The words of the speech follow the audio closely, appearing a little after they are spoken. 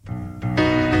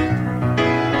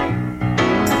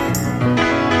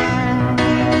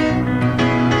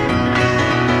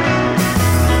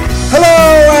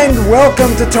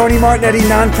Welcome to Tony Martignetti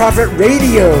Nonprofit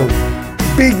Radio.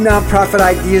 Big nonprofit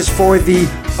ideas for the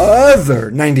other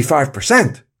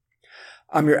 95%.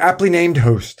 I'm your aptly named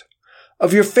host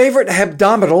of your favorite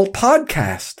hebdomadal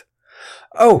podcast.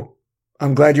 Oh,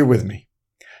 I'm glad you're with me.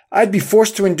 I'd be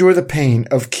forced to endure the pain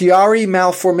of Chiari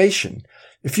malformation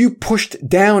if you pushed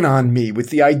down on me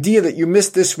with the idea that you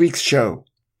missed this week's show.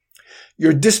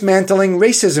 Your dismantling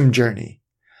racism journey.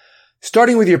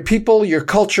 Starting with your people, your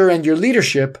culture, and your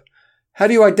leadership, how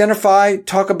do you identify,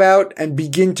 talk about, and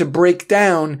begin to break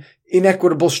down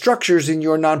inequitable structures in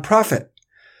your nonprofit?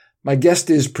 My guest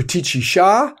is Pratichi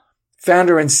Shah,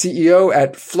 founder and CEO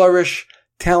at Flourish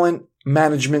Talent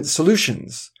Management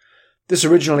Solutions. This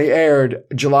originally aired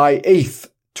July 8th,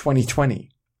 2020.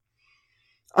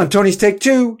 On Tony's Take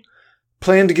 2,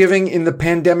 planned giving in the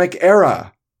pandemic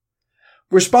era.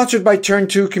 We're sponsored by Turn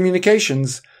 2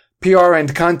 Communications, PR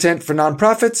and content for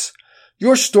nonprofits.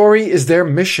 Your story is their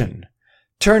mission.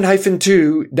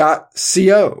 Turn-2.co.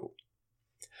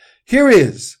 Here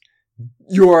is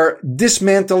your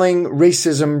dismantling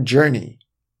racism journey.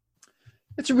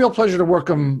 It's a real pleasure to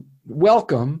welcoming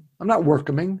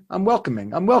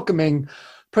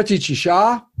Pratichi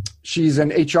Shah. She's an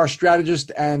HR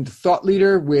strategist and thought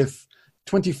leader with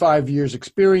 25 years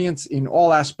experience in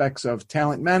all aspects of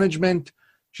talent management.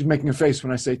 She's making a face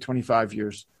when I say 25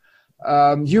 years.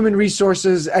 Human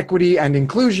resources, equity and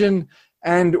inclusion,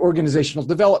 and organizational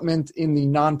development in the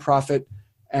nonprofit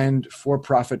and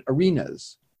for-profit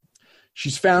arenas.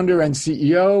 She's founder and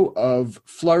CEO of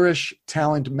Flourish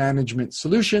Talent Management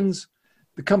Solutions.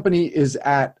 The company is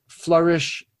at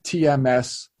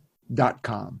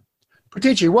flourishtms.com.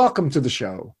 Pratichi, welcome to the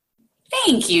show.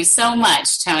 Thank you so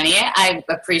much, Tony. I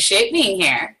appreciate being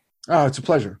here. Oh, it's a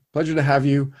pleasure. Pleasure to have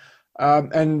you.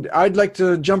 And I'd like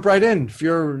to jump right in if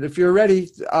you're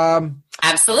ready.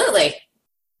 Absolutely.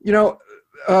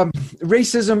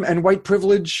 Racism and white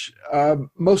privilege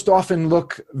most often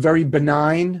look very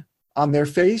benign on their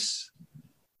face.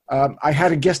 I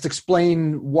had a guest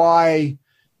explain why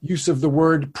use of the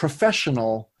word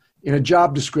professional in a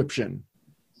job description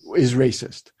is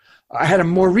racist.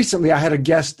 More recently, I had a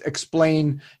guest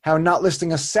explain how not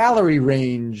listing a salary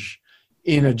range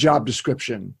in a job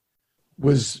description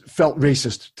felt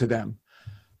racist to them.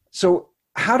 So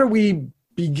how do we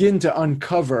begin to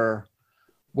uncover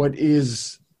what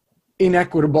is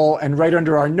inequitable and right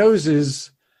under our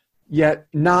noses, yet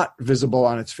not visible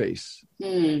on its face?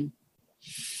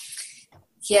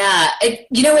 Yeah,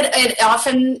 it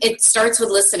often starts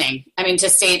with listening. I mean, to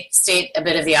state a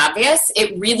bit of the obvious,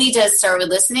 it really does start with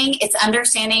listening. It's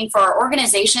understanding for our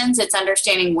organizations. It's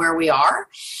understanding where we are.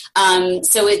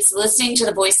 So it's listening to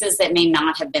the voices that may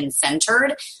not have been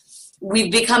centered.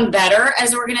 We've become better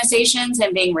as organizations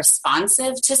and being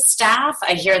responsive to staff.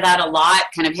 I hear that a lot,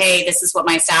 kind of, hey, this is what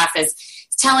my staff is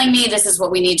telling me, this is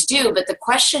what we need to do. But the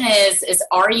question is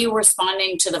are you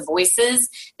responding to the voices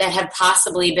that have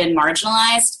possibly been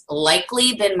marginalized,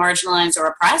 likely been marginalized or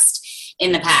oppressed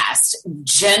in the past?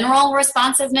 General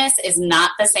responsiveness is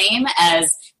not the same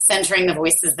as centering the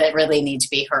voices that really need to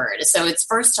be heard. So it's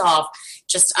first off,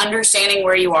 just understanding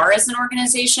where you are as an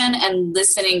organization and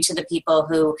listening to the people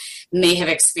who may have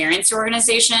experienced your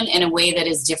organization in a way that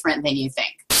is different than you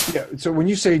think. Yeah. So when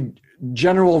you say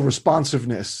general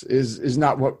responsiveness is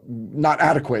not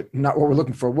adequate, not what we're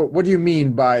looking for, what do you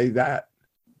mean by that?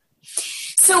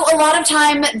 So a lot of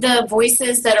time, the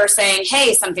voices that are saying,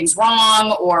 hey, something's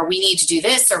wrong, or we need to do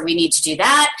this, or we need to do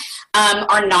that,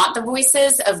 are not the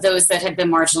voices of those that have been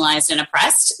marginalized and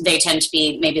oppressed. They tend to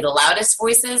be maybe the loudest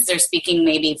voices. They're speaking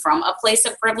maybe from a place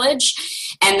of privilege,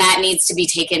 and that needs to be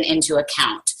taken into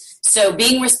account. So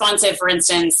being responsive, for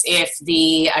instance,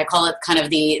 I call it kind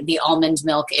of the almond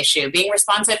milk issue, being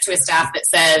responsive to a staff that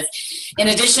says, in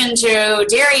addition to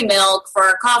dairy milk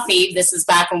for coffee, this is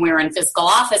back when we were in physical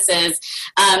offices,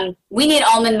 we need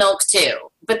almond milk too.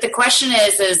 But the question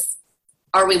is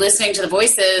are we listening to the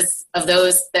voices of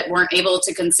those that weren't able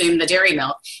to consume the dairy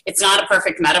milk? It's not a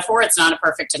perfect metaphor. It's not a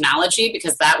perfect analogy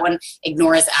because that one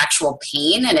ignores actual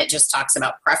pain and it just talks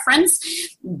about preference.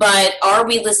 But are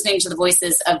we listening to the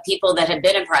voices of people that have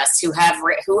been oppressed, who have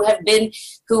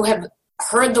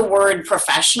heard the word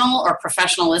professional or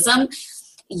professionalism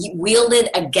wielded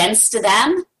against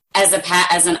them as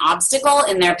an obstacle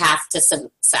in their path to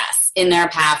success, in their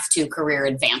path to career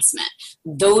advancement?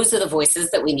 Those are the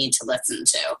voices that we need to listen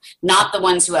to, not the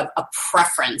ones who have a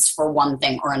preference for one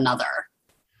thing or another.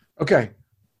 Okay.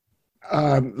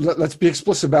 Let's be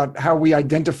explicit about how we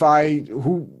identify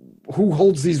who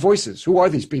holds these voices. Who are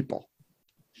these people?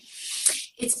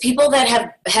 It's people that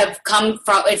have come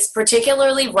from, it's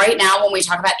particularly right now when we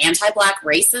talk about anti-Black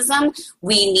racism,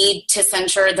 we need to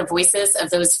center the voices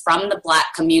of those from the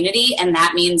Black community. And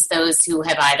that means those who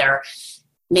have either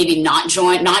maybe not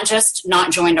just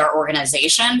not joined our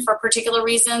organization for particular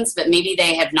reasons, but maybe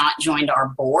they have not joined our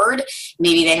board.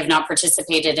 Maybe they have not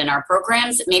participated in our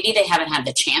programs. Maybe they haven't had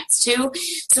the chance to.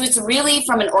 So it's really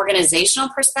from an organizational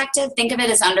perspective, think of it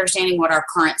as understanding what our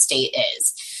current state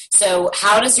is. So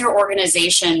how does your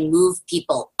organization move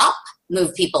people up,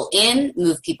 move people in,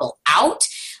 move people out?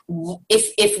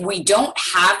 If we don't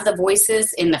have the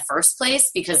voices in the first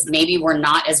place because maybe we're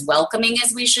not as welcoming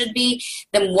as we should be,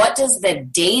 then what does the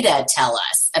data tell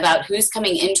us about who's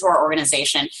coming into our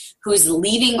organization, who's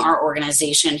leaving our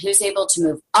organization, who's able to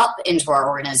move up into our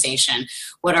organization,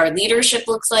 what our leadership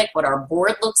looks like, what our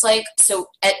board looks like? So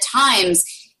at times,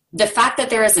 the fact that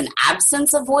there is an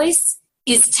absence of voice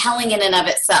is telling in and of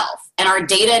itself. And our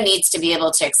data needs to be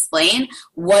able to explain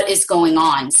what is going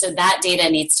on. So that data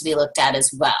needs to be looked at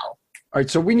as well. All right.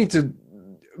 So we need to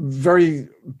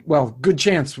good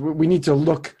chance. We need to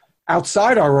look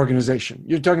outside our organization.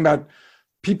 You're talking about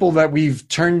people that we've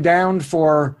turned down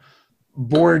for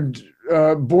board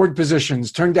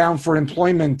positions, turned down for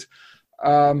employment.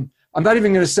 I'm not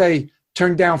even going to say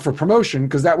turned down for promotion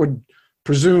because that would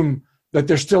presume that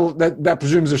they're still that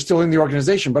presumes they're still in the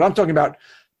organization. But I'm talking about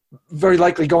very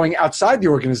likely going outside the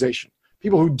organization.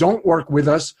 People who don't work with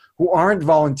us, who aren't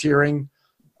volunteering,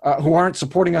 who aren't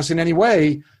supporting us in any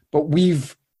way, but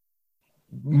we've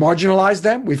marginalized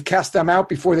them. We've cast them out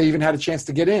before they even had a chance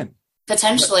to get in.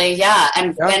 Potentially, yeah.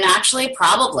 And actually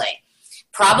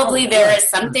probably there is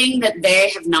something that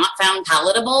they have not found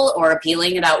palatable or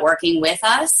appealing about working with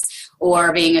us,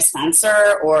 or being a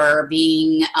sponsor, or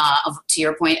being, to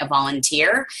your point, a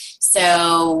volunteer.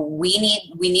 So we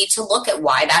need to look at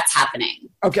why that's happening.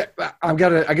 Okay, I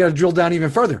gotta drill down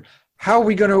even further. How are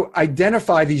we going to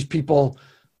identify these people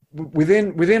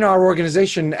within our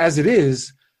organization as it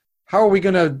is? How are we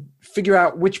going to figure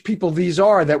out which people these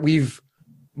are that we've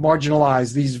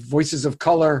marginalized, these voices of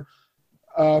color,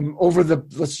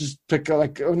 let's just pick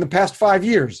like in the past 5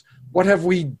 years? What have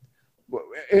we,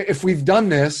 if we've done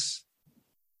this,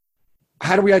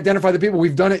 how do we identify the people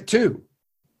we've done it to?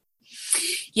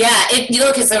 Yeah,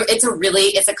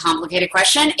 it's a complicated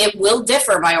question. It will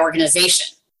differ by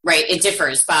organization, right? It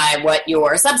differs by what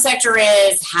your subsector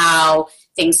is, how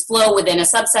things flow within a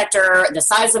subsector, the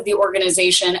size of the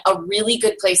organization. A really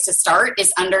good place to start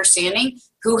is understanding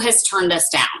who has turned us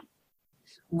down.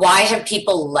 Why have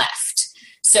people left?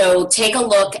 So take a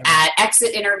look at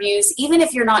exit interviews. Even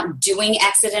if you're not doing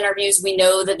exit interviews, we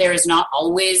know that there is not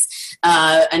always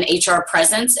an HR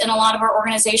presence in a lot of our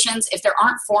organizations. If there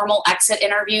aren't formal exit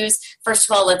interviews, first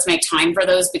of all, let's make time for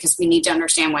those because we need to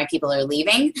understand why people are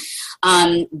leaving.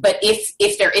 But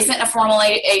if there isn't a formal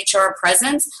HR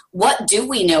presence, what do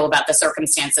we know about the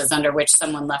circumstances under which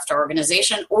someone left our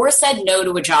organization or said no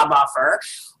to a job offer,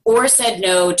 or said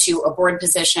no to a board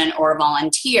position or a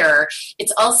volunteer?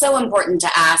 It's also important to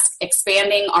ask,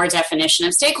 expanding our definition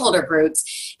of stakeholder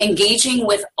groups, engaging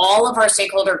with all of our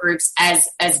stakeholder groups as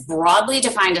broadly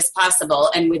defined as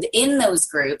possible, and within those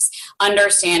groups,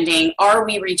 understanding, are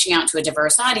we reaching out to a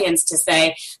diverse audience to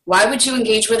say, why would you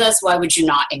engage with us? Why would you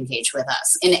not engage with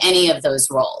us in any of those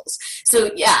roles?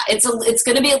 So yeah, it's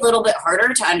going to be a little bit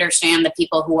harder to understand the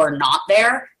people who are not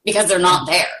there because they're not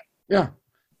there. Yeah.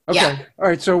 Okay. Yeah. All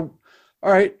right. So,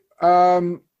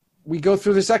 we go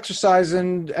through this exercise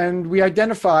and we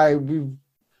identify,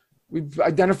 we've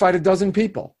identified a dozen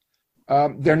people.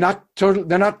 They're not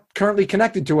currently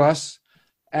connected to us.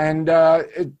 And,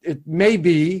 it may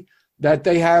be that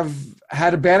they have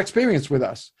had a bad experience with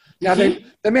us. Now they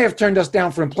may have turned us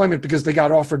down for employment because they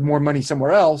got offered more money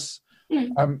somewhere else.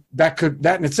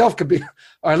 That in itself could be,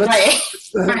 all right,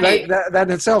 that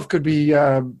in itself could be,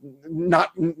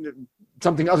 not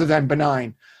something other than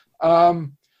benign.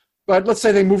 But let's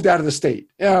say they moved out of the state.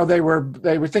 They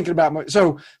were thinking about,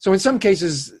 so in some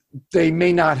cases they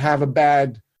may not have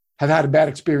had a bad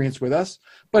experience with us,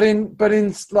 but in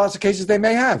lots of cases they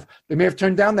may have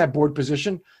turned down that board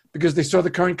position because they saw the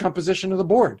current composition of the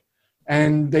board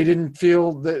and they didn't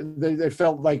feel that they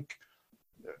felt like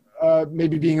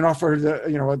maybe being offered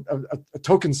a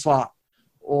token slot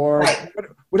or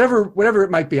whatever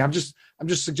it might be. I'm just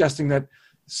suggesting that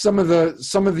some of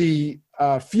the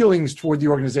feelings toward the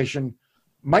organization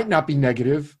might not be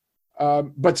negative,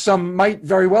 but some might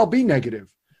very well be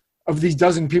negative. Of these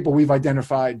dozen people we've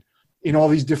identified in all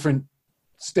these different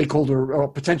stakeholder or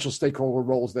potential stakeholder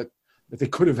roles that they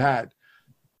could have had,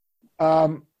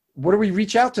 what do we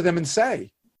reach out to them and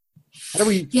say? How do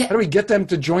we get them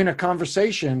to join a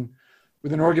conversation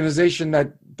with an organization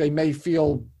that they may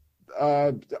feel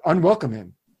unwelcome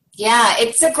in? Yeah,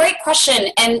 it's a great question.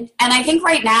 And I think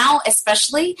right now,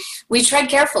 especially, we tread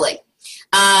carefully.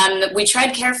 We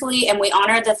tread carefully, and we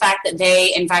honor the fact that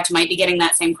they, in fact, might be getting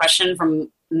that same question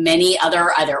from many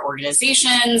other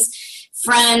organizations,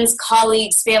 friends,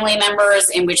 colleagues, family members,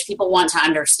 in which people want to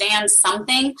understand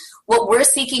something. What we're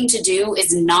seeking to do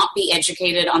is not be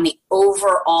educated on the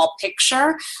overall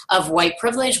picture of white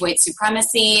privilege, white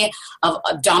supremacy, of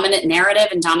dominant narrative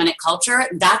and dominant culture.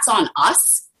 That's on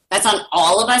us. That's on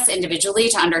all of us individually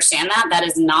to understand that. That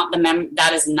is not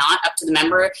that is not up to the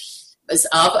members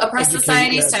of oppressed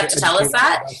societies to have to tell us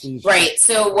that. Right.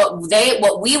 So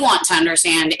what we want to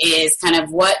understand is kind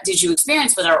of, what did you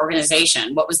experience with our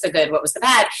organization? What was the good? What was the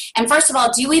bad? And first of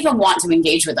all, do you even want to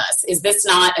engage with us? Is this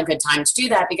not a good time to do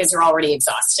that because you're already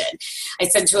exhausted? I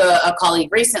said to a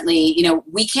colleague recently,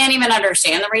 we can't even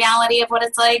understand the reality of what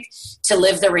it's like to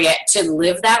live that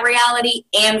reality,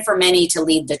 and for many to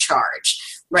lead the charge.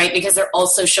 Right, because they're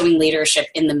also showing leadership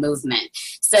in the movement.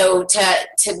 So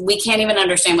we can't even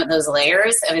understand what those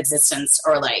layers of existence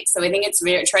are like. So I think it's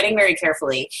treading very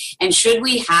carefully. And should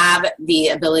we have the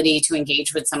ability to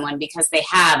engage with someone because they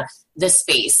have the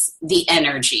space, the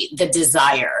energy, the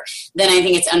desire, then I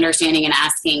think it's understanding and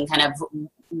asking kind of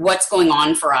what's going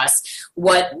on for us.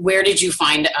 Where did you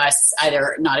find us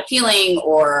either not appealing,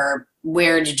 or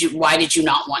why did you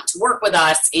not want to work with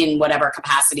us in whatever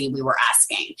capacity we were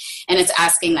asking? And it's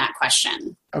asking that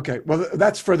question. Okay. Well,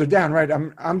 that's further down, right?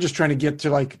 I'm just trying to get to,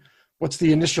 like, what's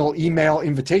the initial email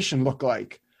invitation look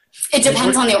like? It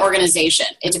depends on the organization.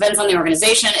 It depends on the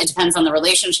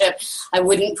relationship. I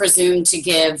wouldn't presume to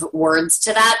give words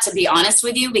to that, to be honest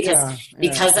with you, because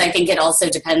I think it also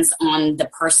depends on the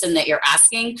person that you're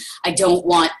asking. I don't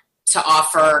want to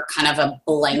offer kind of a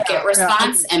blanket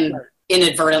response and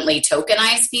inadvertently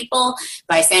tokenize people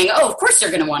by saying, oh, of course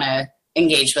you're going to want to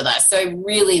engage with us. So I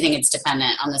really think it's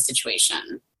dependent on the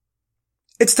situation.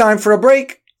 It's time for a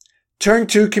break. Turn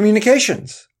to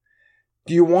communications.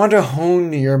 Do you want to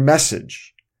hone your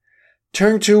message?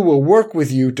 Turn2 will work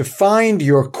with you to find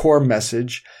your core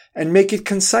message and make it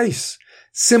concise,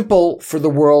 simple for the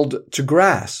world to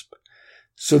grasp,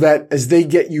 so that as they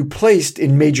get you placed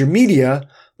in major media,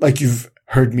 like you've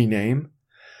heard me name,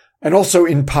 and also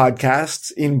in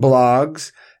podcasts, in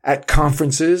blogs, at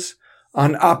conferences,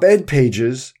 on op-ed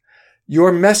pages,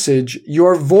 your message,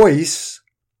 your voice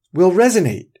will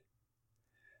resonate.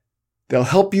 They'll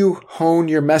help you hone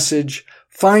your message,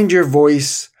 find your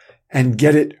voice, and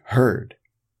get it heard.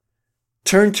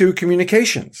 Turn2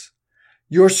 Communications.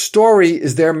 Your story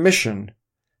is their mission.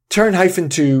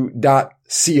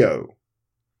 Turn-2.co.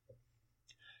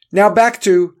 Now back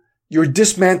to your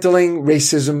dismantling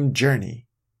racism journey.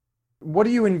 What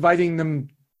are you inviting them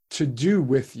to do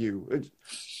with you?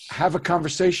 Have a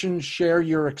conversation, share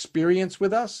your experience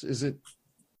with us? Is it?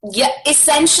 Yeah,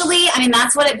 essentially, I mean,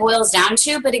 that's what it boils down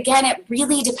to. But again, it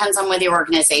really depends on where the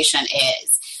organization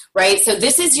is, right? So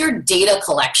this is your data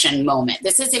collection moment.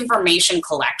 This is information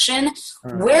collection.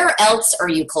 Right. Where else are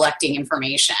you collecting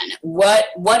information? What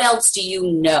else do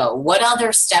you know? What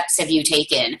other steps have you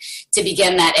taken to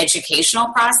begin that educational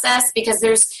process? Because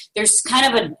there's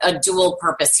kind of a dual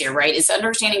purpose here, right? It's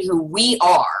understanding who we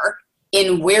are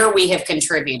in where we have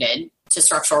contributed to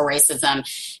structural racism,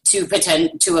 to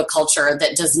a culture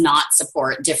that does not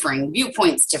support differing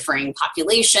viewpoints, differing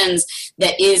populations,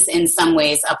 that is in some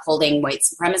ways upholding white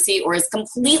supremacy or is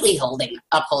completely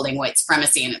upholding white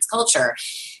supremacy in its culture.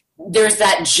 There's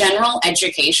that general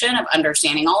education of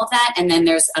understanding all of that, and then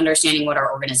there's understanding what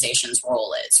our organization's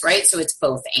role is, right? So it's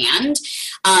both and.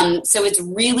 So it's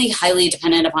really highly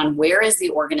dependent upon where is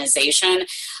the organization.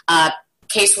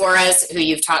 Kay Suarez, who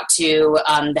you've talked to,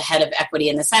 the head of Equity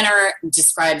in the Center,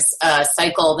 describes a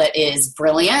cycle that is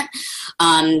brilliant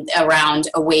around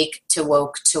awake to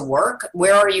woke to work.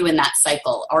 Where are you in that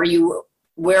cycle?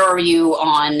 Where are you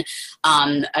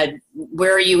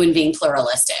in being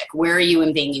pluralistic? Where are you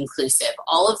in being inclusive?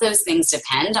 All of those things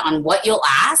depend on what you'll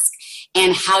ask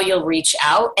and how you'll reach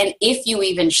out, and if you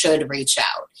even should reach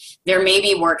out. There may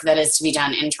be work that is to be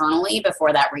done internally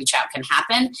before that reach out can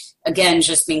happen. Again,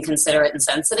 just being considerate and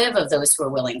sensitive of those who are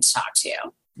willing to talk to you.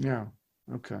 Yeah.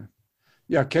 Okay.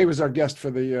 Yeah. Kay was our guest for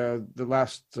the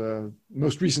last,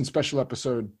 most recent special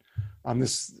episode on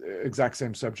this exact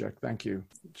same subject. Thank you.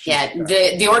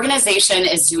 The organization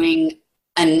is doing,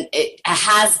 and it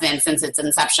has been since its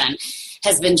inception,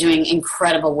 has been doing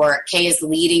incredible work. Kay is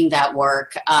leading that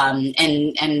work,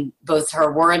 and both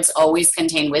her words always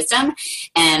contain wisdom,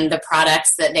 and the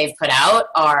products that they've put out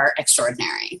are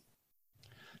extraordinary.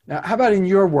 Now, how about in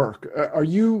your work? Are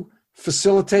you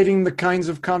facilitating the kinds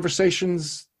of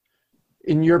conversations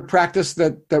in your practice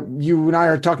that you and I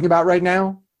are talking about right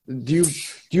now? Do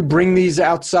you bring these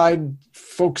outside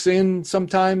folks in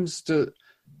sometimes to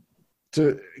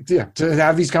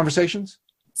have these conversations?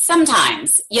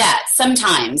 Sometimes, yeah,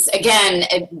 sometimes. Again,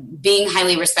 being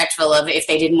highly respectful of if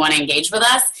they didn't want to engage with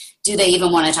us, do they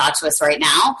even want to talk to us right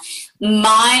now?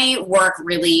 My work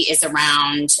really is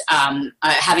around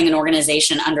having an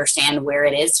organization understand where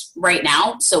it is right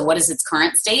now. So what is its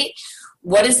current state?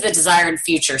 What is the desired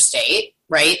future state,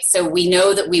 right? So we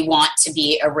know that we want to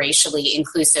be a racially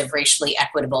inclusive, racially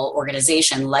equitable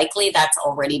organization. Likely that's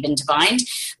already been defined.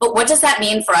 But what does that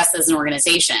mean for us as an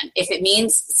organization? If it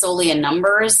means solely a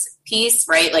numbers piece,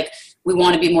 right? Like we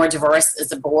want to be more diverse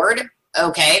as a board,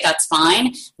 okay, that's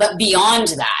fine. But beyond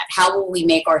that, how will we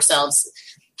make ourselves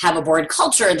have a board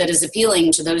culture that is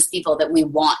appealing to those people that we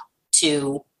want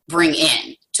to bring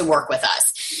in to work with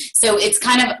us? So it's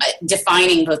kind of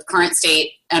defining both current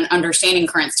state and understanding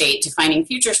current state, defining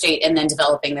future state, and then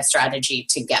developing the strategy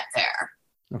to get there.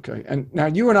 Okay. And now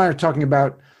you and I are talking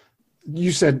about,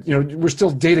 you said, we're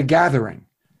still data gathering.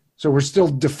 So we're still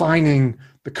defining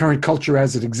the current culture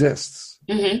as it exists.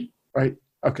 Mm-hmm. Right?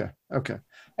 Okay.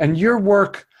 And your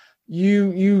work,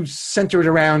 you center it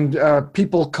around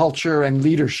people, culture, and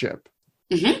leadership.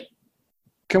 Mm-hmm.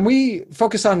 Can we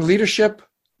focus on leadership?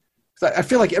 I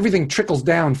feel like everything trickles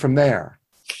down from there.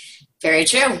 Very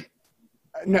true.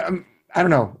 No, I don't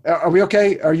know. Are we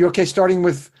okay? Are you okay starting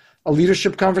with a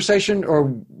leadership conversation,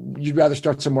 or you'd rather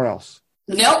start somewhere else?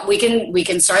 No, we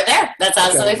can start there. That's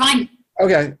absolutely fine.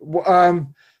 Okay.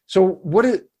 So what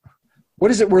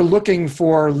is it we're looking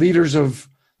for leaders of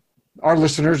our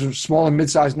listeners of small and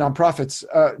mid-sized nonprofits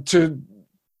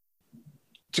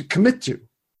to commit to?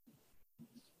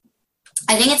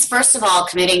 I think it's first of all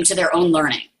committing to their own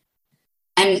learning.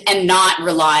 And not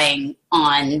relying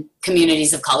on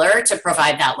communities of color to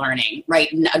provide that learning,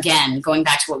 right? And again, going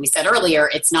back to what we said earlier,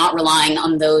 it's not relying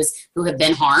on those who have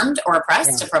been harmed or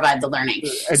oppressed to provide the learning.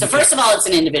 So first of all, it's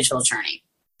an individual journey.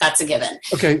 That's a given.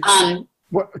 Okay.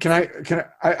 What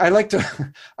I like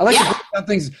to break down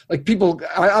things like people.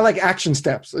 I like action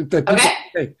steps that people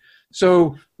take.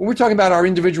 So when we're talking about our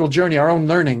individual journey, our own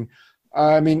learning,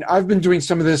 I mean, I've been doing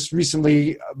some of this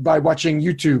recently by watching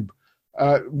YouTube,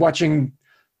 watching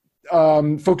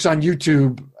folks on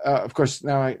YouTube. Of course,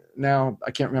 now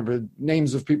I can't remember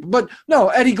names of people, but no,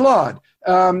 Eddie Glaude.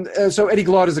 So Eddie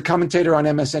Glaude is a commentator on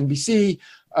MSNBC.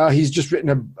 He's just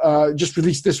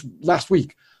released this last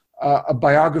week, a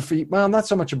biography. Well, not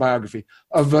so much a biography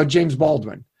of James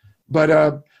Baldwin, but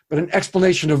an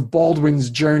explanation of Baldwin's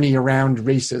journey around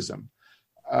racism.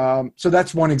 So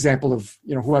that's one example of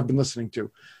who I've been listening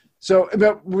to. So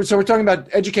we're talking about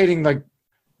educating, like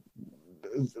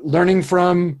learning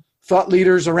from thought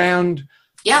leaders around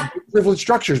privileged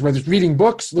structures, whether it's reading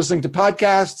books, listening to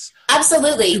podcasts.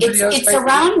 Absolutely.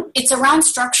 It's around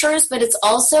structures, but it's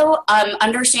also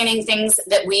understanding things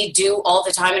that we do all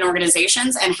the time in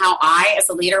organizations and how I, as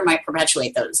a leader, might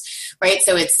perpetuate those, right?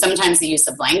 So it's sometimes the use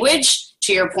of language.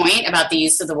 To your point about the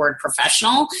use of the word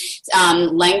professional,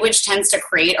 language tends to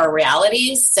create our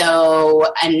realities.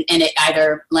 So, and it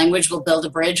either language will build a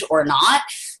bridge or not.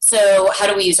 So how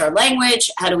do we use our language?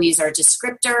 How do we use our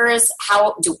descriptors?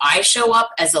 How do I show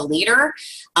up as a leader,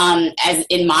 as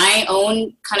in my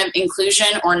own kind of inclusion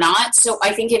or not? So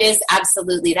I think it is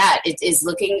absolutely that. It is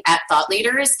looking at thought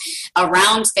leaders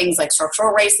around things like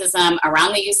structural racism,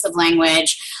 around the use of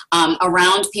language,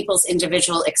 around people's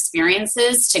individual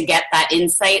experiences to get that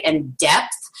insight and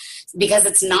depth. Because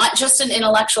it's not just an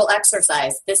intellectual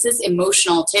exercise. This is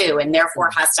emotional too, and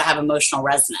therefore has to have emotional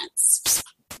resonance.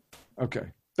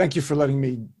 Okay. Thank you for letting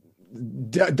me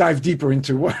dive deeper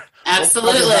into what.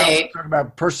 Absolutely. Talk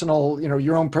about personal,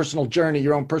 your own personal journey,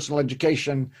 your own personal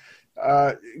education,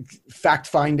 fact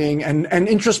finding, and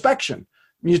introspection.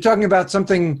 I mean, you're talking about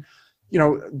something,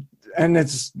 and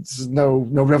this is no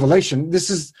revelation.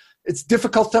 It's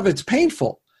difficult stuff. It's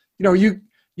painful.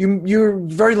 You're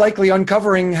very likely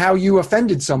uncovering how you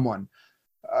offended someone,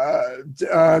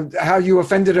 how you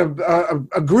offended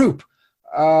a group.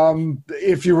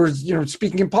 If you were,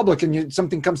 speaking in public and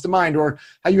something comes to mind, or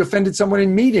how you offended someone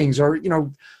in meetings, or,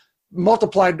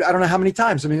 multiplied, I don't know how many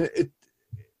times. I mean,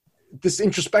 this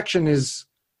introspection is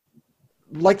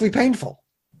likely painful.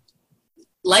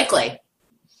 Likely.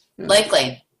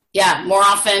 Yeah. More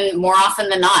often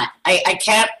than not. I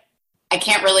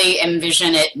can't really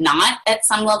envision it not at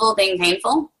some level being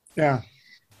painful. Yeah.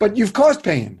 But you've caused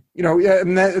pain,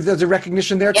 and there's a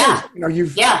recognition there too.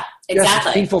 Exactly. Yes,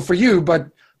 it's painful for you, but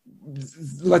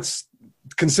let's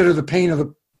consider the pain of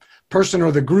the person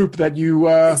or the group that you.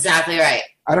 Exactly right.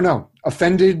 I don't know,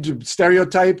 offended,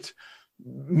 stereotyped,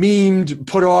 memed,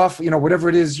 put off, whatever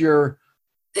it is you're.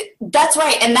 That's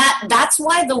right. And that's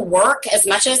why the work, as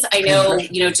much as I know,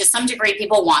 to some degree,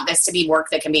 people want this to be work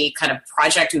that can be kind of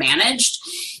project managed,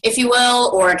 if you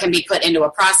will, or it can be put into a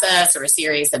process or a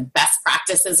series of best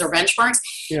practices or benchmarks.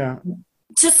 Yeah.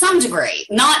 To some degree,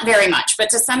 not very much, but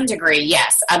to some degree,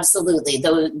 yes, absolutely.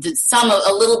 Though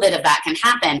a little bit of that can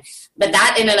happen, but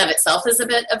that in and of itself is a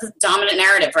bit of a dominant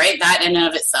narrative, right? That in and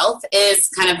of itself is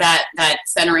kind of that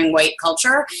centering white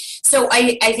culture. So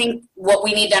I think what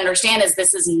we need to understand is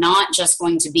this is not just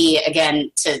going to be,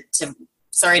 again,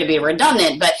 sorry to be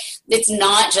redundant, but it's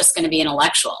not just going to be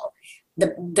intellectual.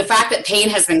 The fact that pain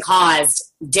has been caused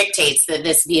dictates that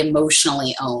this be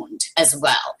emotionally owned as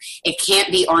well. It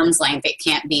can't be arm's length. It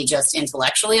can't be just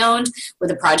intellectually owned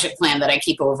with a project plan that I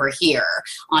keep over here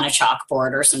on a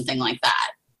chalkboard or something like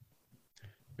that.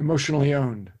 Emotionally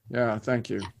owned. Yeah, thank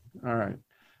you. All right.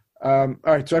 All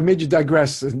right, so I made you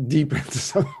digress deep into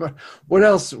some. What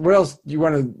else do you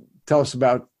want to tell us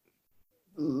about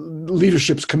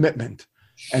leadership's commitment?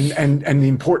 And the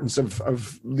importance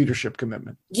of leadership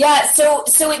commitment. Yeah, so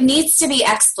it needs to be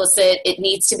explicit. It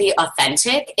needs to be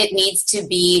authentic. It needs to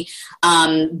be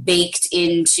baked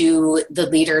into the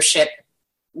leadership,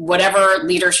 whatever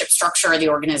leadership structure the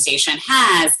organization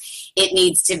has. It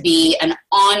needs to be an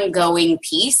ongoing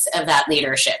piece of that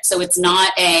leadership. So it's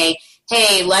not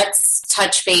hey, let's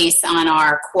touch base on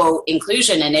our, quote,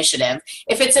 inclusion initiative.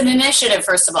 If it's an initiative,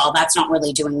 first of all, that's not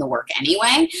really doing the work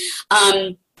anyway.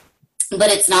 But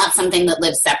it's not something that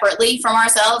lives separately from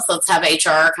ourselves. Let's have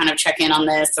HR kind of check in on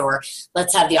this, or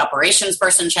let's have the operations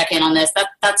person check in on this.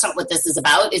 That's not what this is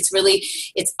about.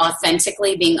 It's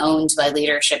authentically being owned by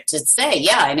leadership to say,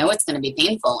 yeah, I know it's going to be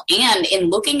painful. And in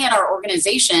looking at our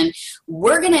organization,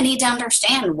 we're going to need to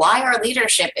understand why our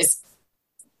leadership is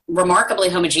remarkably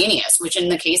homogeneous, which in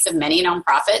the case of many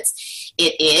nonprofits,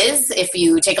 it is. If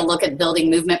you take a look at Building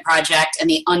Movement Project and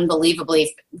the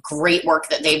unbelievably great work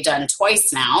that they've done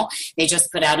twice now, they just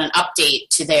put out an update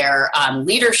to their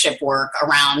leadership work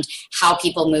around how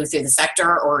people move through the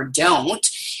sector or don't,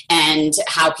 and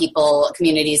how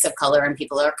communities of color and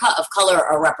people of color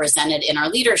are represented in our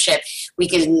leadership. We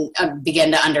can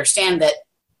begin to understand that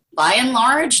by and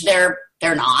large, they're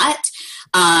not.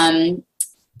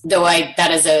 Though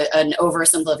that is an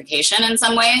oversimplification in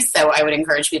some ways. So I would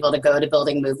encourage people to go to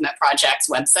Building Movement Project's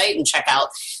website and check out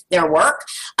their work.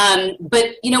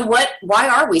 But you know what? Why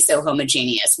are we so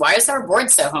homogeneous? Why is our board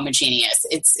so homogeneous?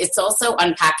 It's also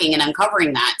unpacking and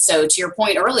uncovering that. So to your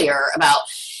point earlier about,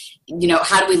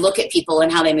 how do we look at people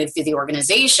and how they move through the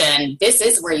organization? This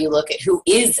is where you look at who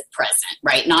is present,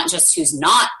 right? Not just who's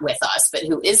not with us, but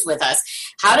who is with us.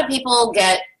 How do people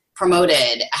get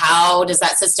promoted? How does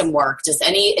that system work? Does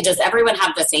everyone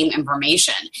have the same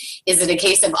information? Is it a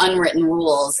case of unwritten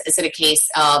rules? Is it a case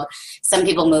of some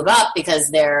people move up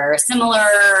because they're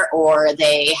similar or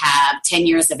they have 10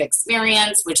 years of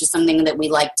experience, which is something that we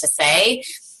like to say.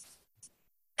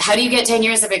 How do you get 10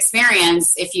 years of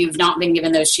experience if you've not been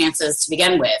given those chances to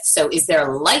begin with? So is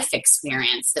there life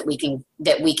experience that we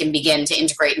can begin to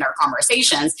integrate in our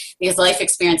conversations? Because life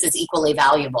experience is equally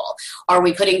valuable. Are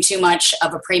we putting too much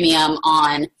of a premium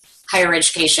on higher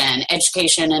education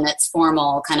in its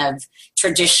formal kind of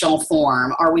traditional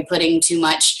form? Are we putting too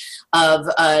much of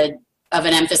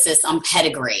an emphasis on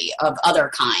pedigree of other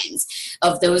kinds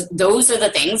of those are the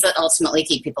things that ultimately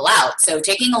keep people out. So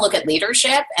taking a look at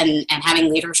leadership and having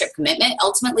leadership commitment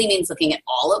ultimately means looking at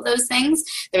all of those things.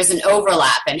 There's an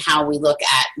overlap in how we look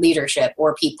at leadership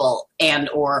or people and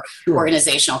or Sure.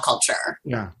 Organizational culture.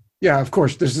 Yeah, of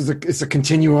course. It's a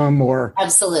continuum or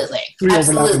Absolutely.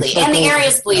 Absolutely. And the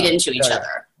areas bleed into each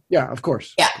other. Yeah, of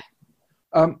course. Yeah.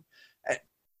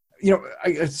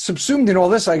 Subsumed in all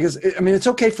this, I guess, it's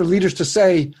okay for leaders to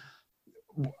say,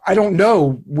 I don't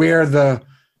know where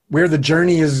the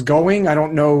journey is going. I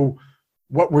don't know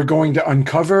what we're going to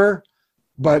uncover,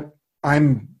 but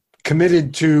I'm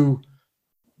committed to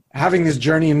having this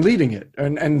journey and leading it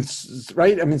and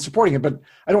right. Supporting it, but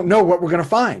I don't know what we're going to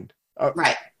find.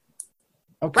 Right.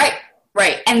 Okay.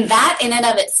 Right. And that in and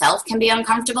of itself can be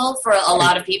uncomfortable for a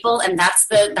lot of people. And that's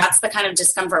the kind of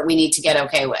discomfort we need to get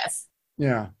okay with.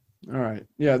 Yeah. All right.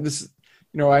 Yeah. This,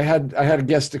 I had a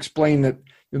guest explain that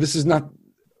this is not,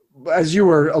 as you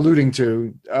were alluding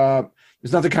to,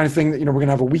 it's not the kind of thing that, we're going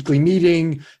to have a weekly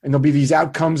meeting and there'll be these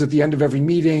outcomes at the end of every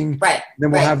meeting. Right. Then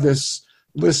we'll have this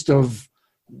list of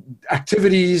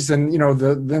activities and,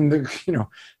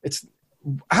 it's,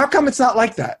 how come it's not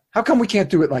like that? How come we can't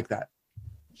do it like that?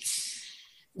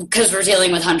 Because we're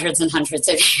dealing with hundreds and hundreds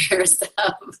of years of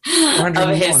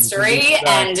history,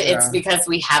 and it's because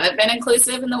we haven't been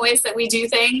inclusive in the ways that we do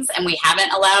things, and we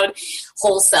haven't allowed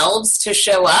whole selves to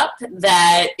show up,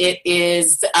 that it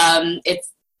is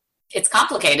it's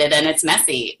complicated and it's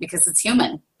messy because it's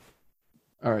human.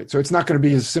 All right, so it's not going to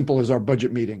be as simple as our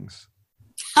budget meetings.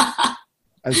 To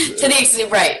the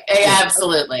extent, right?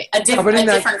 Absolutely, a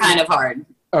different kind of hard.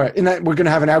 All right, in that we're going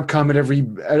to have an outcome at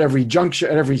every junction,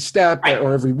 at every step, right,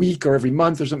 or every week, or every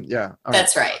month, or something. Yeah,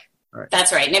 that's right.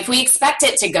 That's right. And if we expect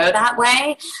it to go that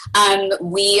way,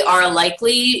 we are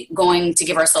likely going to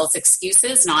give ourselves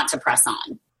excuses not to press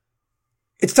on.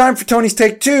 It's time for Tony's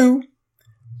Take 2,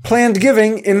 Planned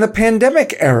Giving in the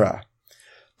Pandemic Era.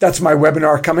 That's my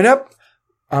webinar coming up.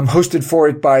 I'm hosted for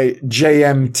it by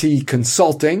JMT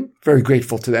Consulting. Very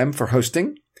grateful to them for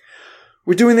hosting.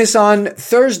 We're doing this on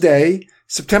Thursday,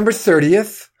 September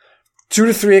 30th, 2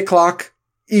 to 3 o'clock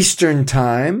Eastern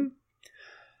Time.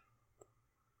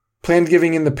 Planned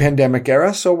giving in the pandemic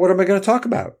era. So what am I going to talk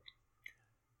about?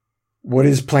 What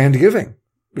is planned giving?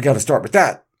 We got to start with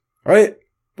that, right?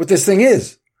 What this thing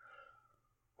is,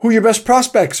 who your best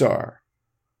prospects are,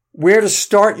 where to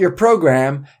start your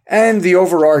program, and the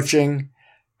overarching,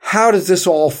 how does this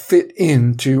all fit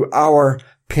into our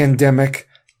pandemic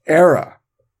era?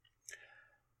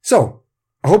 So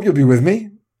I hope you'll be with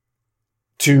me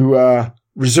to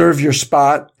reserve your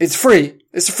spot. It's free.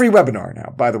 It's a free webinar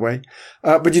now, by the way,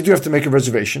 but you do have to make a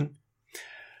reservation.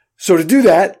 So to do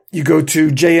that, you go to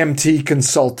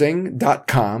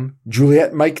jmtconsulting.com,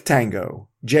 Juliet Mike Tango,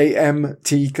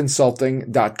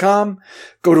 jmtconsulting.com,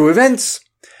 go to events,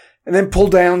 and then pull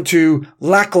down to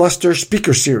Lackluster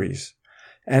Speaker Series,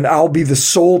 and I'll be the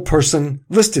sole person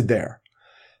listed there.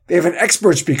 They have an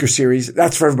expert speaker series.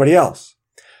 That's for everybody else.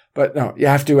 But no, you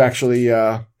have to actually,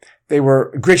 they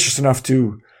were gracious enough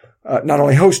to not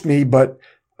only host me, but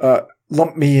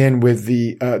lump me in with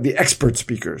the expert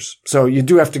speakers. So you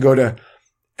do have to go to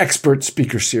Expert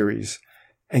Speaker Series,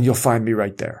 and you'll find me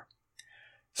right there.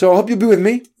 So I hope you'll be with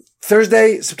me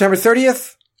Thursday, September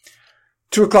 30th,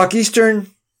 2 o'clock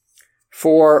Eastern,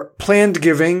 for Planned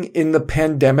Giving in the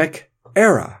Pandemic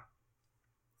Era.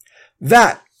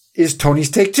 That is Tony's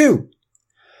Take 2.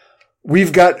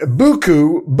 We've got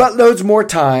buku, buttloads more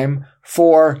time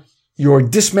for your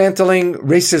dismantling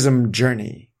racism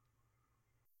journey.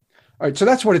 All right, so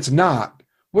that's what it's not.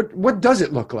 What does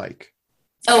it look like?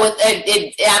 Oh,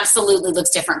 it absolutely looks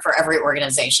different for every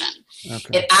organization.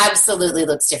 Okay. It absolutely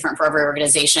looks different for every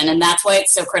organization, and that's why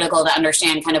it's so critical to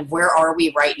understand kind of where are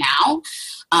we right now?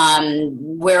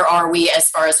 Where are we as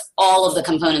far as all of the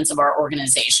components of our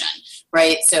organization?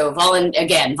 Right. So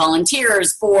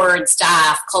volunteers, board,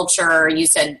 staff, culture. You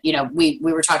said, we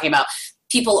were talking about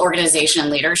people, organization,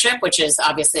 and leadership, which is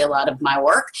obviously a lot of my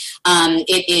work.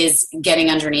 It is getting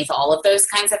underneath all of those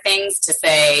kinds of things to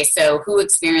say, so who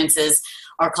experiences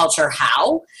our culture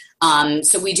how?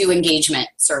 So we do engagement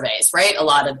surveys, right? A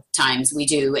lot of times we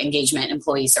do engagement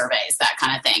employee surveys, that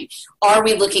kind of thing. Are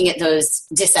we looking at those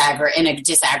in a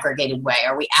disaggregated way?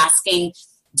 Are we asking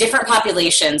different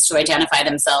populations to identify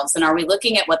themselves? And are we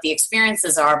looking at what the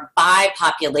experiences are by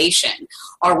population?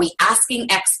 Are we asking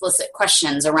explicit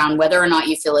questions around whether or not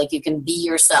you feel like you can be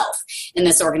yourself in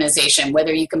this organization,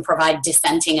 whether you can provide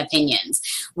dissenting opinions,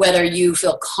 whether you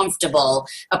feel comfortable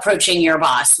approaching your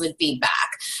boss with feedback,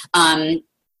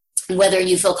 whether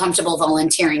you feel comfortable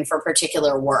volunteering for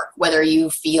particular work, whether you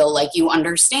feel like you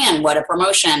understand what a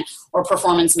promotion or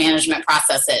performance management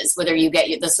process is, whether you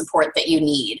get the support that you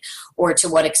need, or to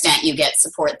what extent you get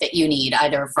support that you need,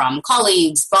 either from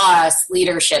colleagues, boss,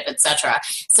 leadership, etc.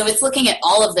 So it's looking at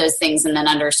all of those things and then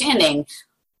understanding,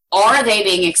 are they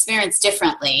being experienced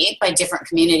differently by different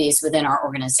communities within our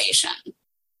organization?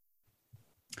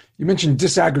 You mentioned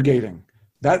disaggregating.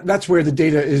 That's where the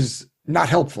data is not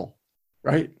helpful,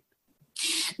 right?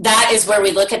 That is where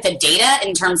we look at the data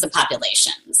in terms of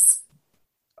populations.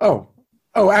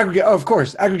 Aggregate. Oh, of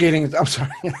course. Aggregating. I'm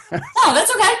sorry. No, that's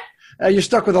okay. You're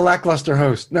stuck with a lackluster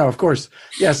host. No, of course.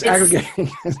 Yes, aggregating.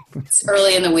 It's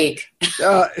early in the week.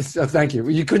 Thank you.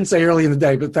 You couldn't say early in the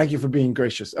day, but thank you for being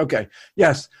gracious. Okay.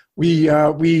 Yes, we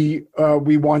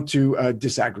want to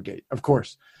disaggregate, of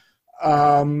course,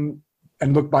 and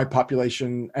look by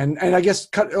population, and I guess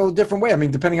cut a different way. I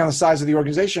mean, depending on the size of the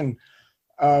organization.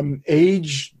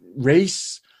 Age,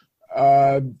 race,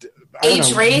 ethnicity,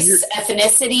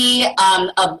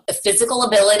 physical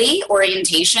ability,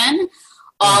 orientation,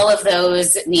 All of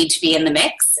those need to be in the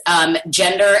mix.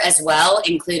 Gender as well,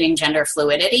 including gender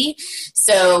fluidity.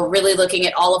 So really looking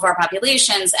at all of our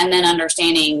populations and then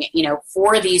understanding,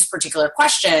 for these particular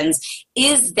questions,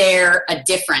 is there a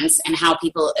difference in how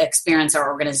people experience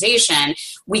our organization?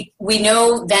 We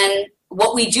know then,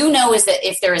 what we do know is that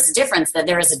if there is a difference, that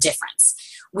there is a difference.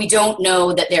 We don't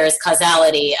know that there is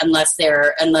causality unless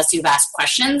you've asked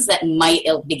questions that might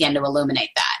begin to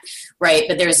illuminate that, right?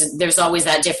 But there's always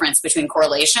that difference between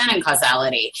correlation and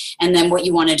causality. And then what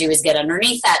you want to do is get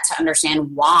underneath that to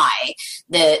understand why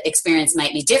the experience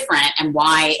might be different and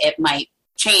why it might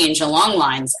change along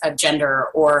lines of gender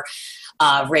or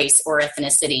race or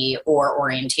ethnicity or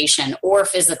orientation or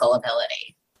physical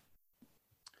ability.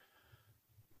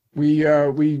 We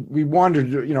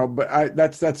wandered, but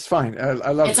that's fine.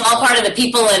 I love it's all part of the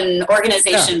people and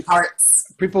organization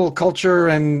parts. People, culture,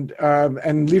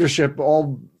 and leadership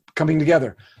all coming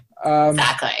together.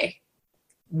 Exactly.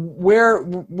 Where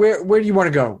do you want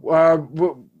to go?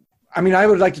 I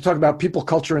would like to talk about people,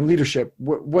 culture, and leadership.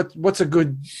 What's a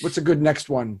good next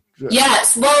one?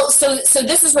 Yes. Well, so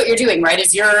this is what you're doing, right?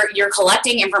 Is you're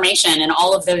collecting information in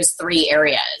all of those three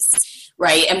areas.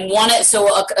 Right. And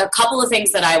a couple of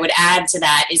things that I would add to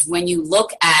that is when you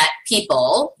look at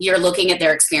people, you're looking at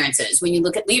their experiences. When you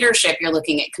look at leadership, you're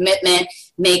looking at commitment,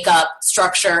 makeup,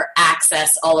 structure,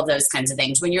 access, all of those kinds of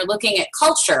things. When you're looking at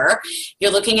culture, you're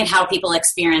looking at how people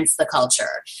experience the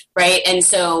culture. Right. And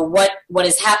so what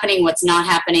is happening, what's not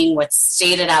happening, what's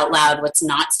stated out loud, what's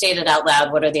not stated out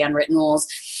loud, what are the unwritten rules?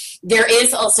 There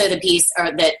is also the piece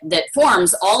that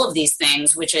forms all of these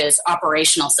things, which is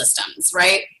operational systems,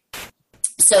 right?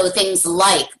 So things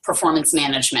like performance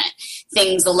management,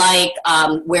 things like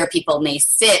where people may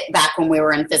sit back when we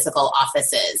were in physical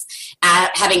offices,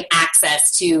 having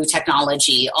access to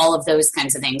technology, all of those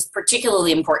kinds of things,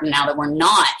 particularly important now that we're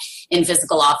not in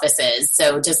physical offices.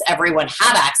 So does everyone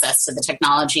have access to the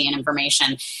technology and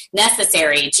information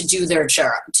necessary to do their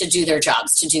jobs, to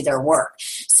do their work?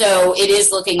 So it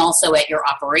is looking also at your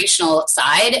operational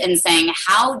side and saying,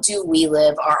 how do we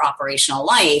live our operational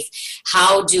life?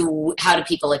 How do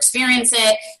people experience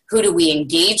it? Who do we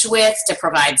engage with to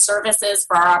provide services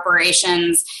for our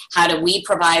operations? How do we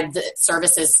provide the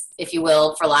services, if you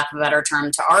will, for lack of a better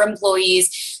term, to our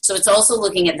employees? So it's also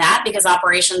looking at that because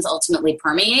operations ultimately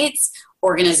permeates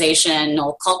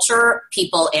organizational culture,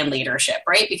 people, and leadership,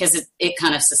 right? Because it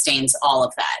kind of sustains all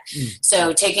of that.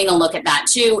 So taking a look at that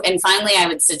too. And finally, I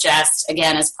would suggest,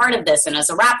 again, as part of this and as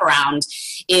a wraparound,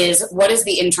 is what is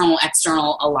the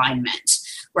internal-external alignment?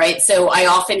 Right. So I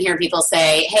often hear people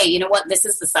say, hey, you know what? This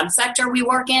is the subsector we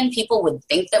work in. People would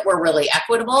think that we're really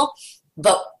equitable,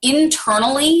 but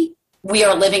internally we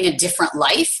are living a different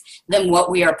life than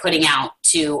what we are putting out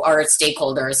to our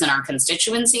stakeholders and our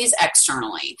constituencies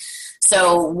externally.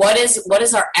 So what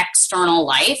is our external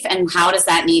life and how does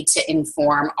that need to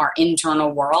inform our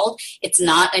internal world? It's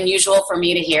not unusual for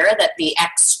me to hear that the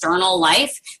external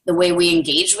life, the way we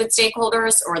engage with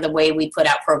stakeholders or the way we put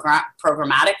out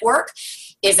programmatic work,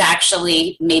 is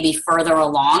actually maybe further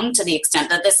along to the extent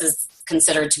that this is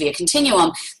considered to be a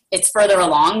continuum. It's further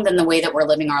along than the way that we're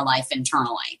living our life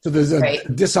internally. So there's a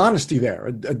dishonesty there,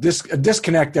 a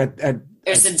disconnect at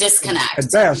there's a disconnect.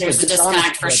 At best, there's a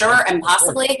disconnect for sure, and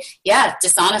possibly,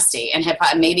 dishonesty and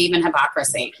maybe even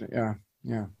hypocrisy. Yeah.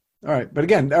 All right, but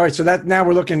again, so that now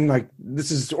we're looking like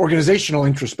this is organizational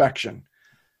introspection.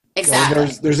 Exactly.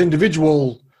 So there's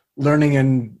individual learning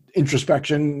and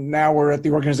introspection. Now we're at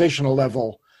the organizational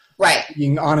level, right?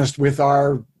 Being honest with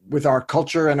our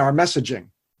culture and our messaging,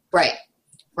 right.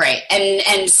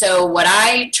 And so what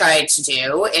I try to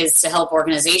do is to help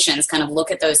organizations kind of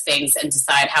look at those things and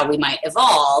decide how we might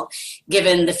evolve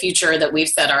given the future that we've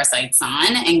set our sights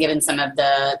on and given some of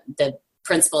the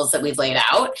principles that we've laid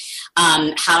out.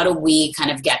 How do we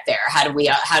kind of get there? How do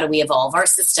we evolve our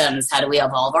systems? How do we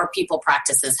evolve our people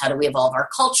practices? How do we evolve our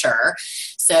culture?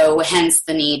 So hence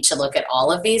the need to look at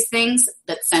all of these things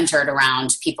that's centered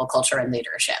around people, culture, and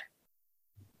leadership.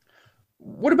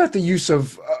 What about the use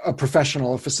of a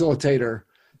professional, a facilitator?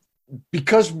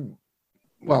 Because,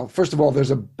 well, first of all, there's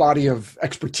a body of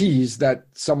expertise that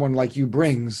someone like you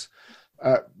brings,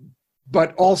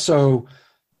 but also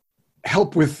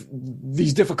help with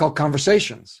these difficult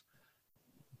conversations.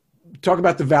 Talk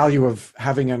about the value of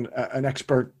having an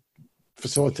expert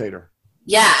facilitator.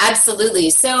 Yeah,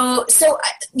 absolutely. So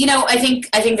I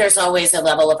think there's always a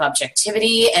level of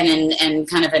objectivity and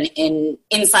kind of an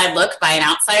inside look by an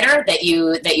outsider that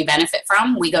you benefit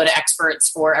from. We go to experts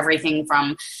for everything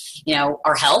from,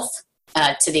 our health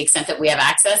to the extent that we have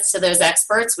access to those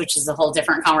experts, which is a whole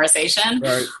different conversation,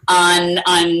 right,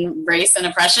 on race and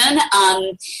oppression.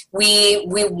 We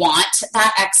want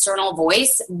that external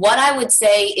voice. What I would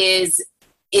say is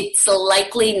it's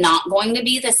likely not going to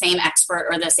be the same expert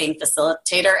or the same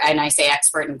facilitator, and I say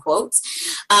expert in quotes,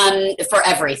 for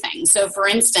everything. So for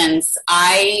instance,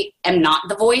 I am not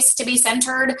the voice to be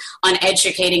centered on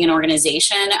educating an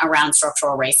organization around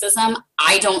structural racism.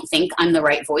 I don't think I'm the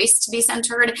right voice to be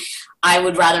centered. I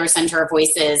would rather center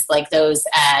voices like those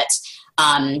at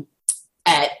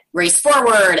Race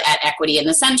Forward, at Equity in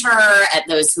the Center, at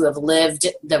those who have lived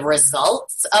the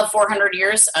results of 400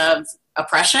 years of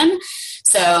oppression.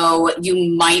 So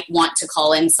you might want to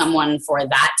call in someone for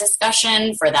that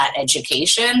discussion, for that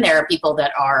education. There are people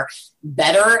that are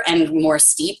better and more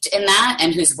steeped in that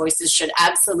and whose voices should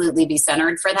absolutely be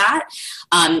centered for that.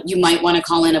 You might want to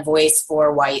call in a voice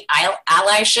for white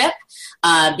allyship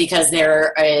because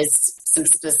there is some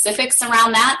specifics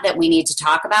around that we need to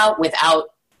talk about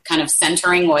without kind of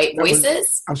centering white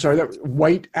voices. I'm sorry, that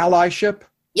white allyship?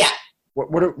 Yeah.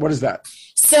 What is that?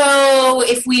 So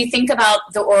if we think about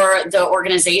the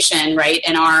organization, right,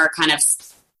 and our kind of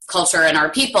culture and our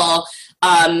people,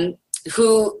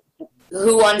 who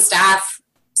on staff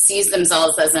sees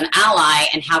themselves as an ally,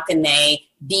 and how can they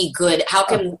be good? How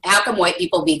can white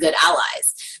people be good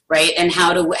allies? Right, and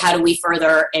how do we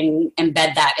further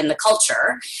embed that in the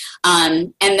culture?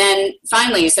 And then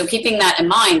finally, so keeping that in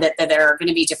mind that there are going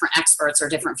to be different experts or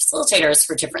different facilitators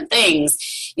for different things,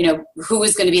 who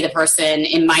is going to be the person,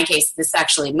 in my case, this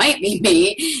actually might be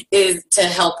me, is to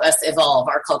help us evolve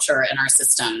our culture and our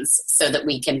systems so that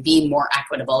we can be more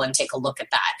equitable and take a look at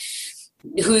that.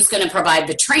 Who's going to provide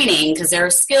the training, because there are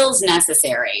skills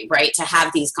necessary, right, to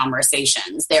have these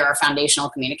conversations. There are foundational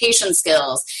communication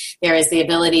skills. There is the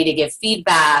ability to give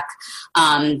feedback.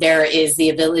 There is the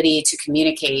ability to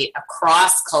communicate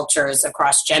across cultures,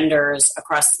 across genders,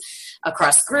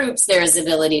 across groups. There is the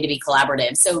ability to be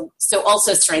collaborative. So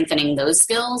also strengthening those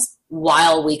skills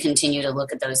while we continue to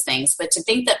look at those things. But to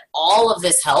think that all of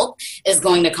this help is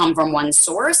going to come from one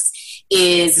source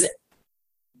is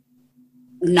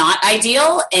not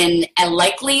ideal, and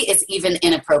likely is even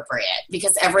inappropriate,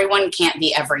 because everyone can't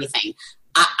be everything.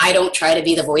 I don't try to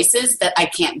be the voices that I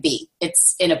can't be.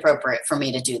 It's inappropriate for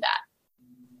me to do that.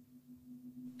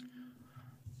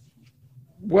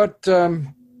 What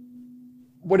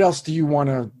else do you want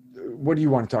to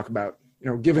talk about?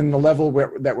 Given the level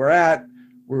that we're at,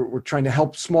 we're trying to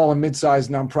help small and mid-sized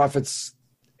nonprofits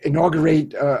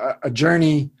inaugurate a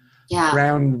journey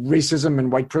around racism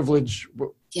and white privilege.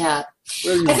 Yeah.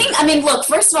 Look,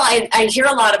 first of all, I hear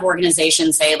a lot of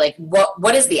organizations say, like,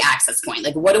 what is the access point?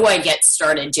 Like, what do I get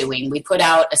started doing? We put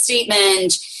out a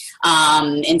statement.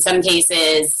 In some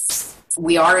cases,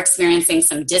 we are experiencing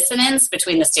some dissonance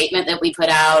between the statement that we put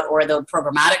out or the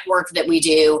programmatic work that we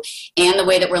do and the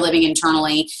way that we're living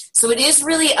internally. So it is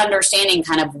really understanding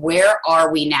kind of where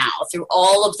are we now through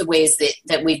all of the ways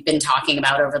that we've been talking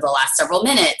about over the last several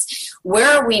minutes.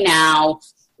 Where are we now?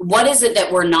 What is it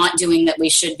that we're not doing that we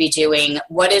should be doing?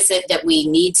 What is it that we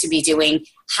need to be doing?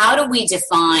 How do we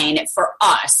define for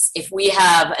us, if we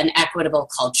have an equitable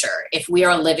culture, if we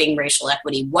are living racial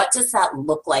equity, what does that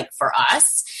look like for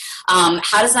us?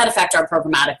 How does that affect our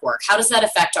programmatic work? How does that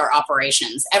affect our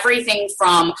operations? Everything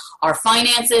from our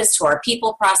finances to our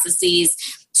people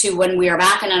processes to when we are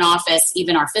back in an office,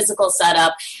 even our physical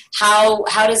setup, how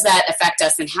does that affect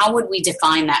us and how would we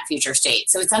define that future state?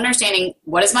 So it's understanding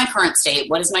what is my current state,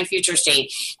 what is my future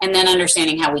state, and then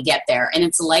understanding how we get there. And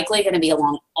it's likely going to be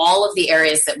along all of the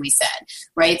areas that we said,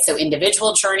 right? So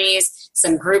individual journeys,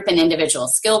 some group and individual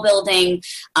skill building,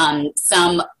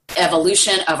 some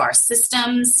evolution of our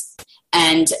systems,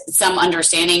 and some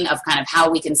understanding of kind of how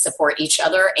we can support each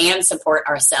other and support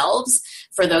ourselves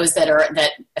for those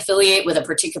that affiliate with a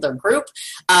particular group,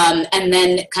 and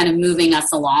then kind of moving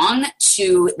us along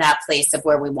to that place of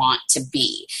where we want to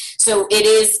be. So it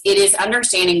is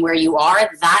understanding where you are.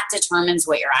 That determines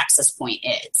what your access point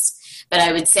is. But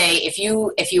I would say if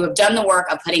you have done the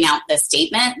work of putting out this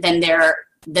statement, then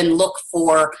look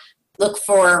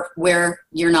for where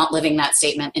you're not living that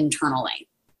statement internally.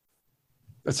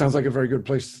 That sounds like a very good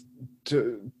place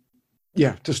to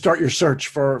start your search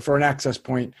for an access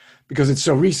point, because it's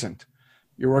so recent.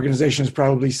 Your organization has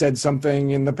probably said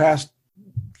something in the past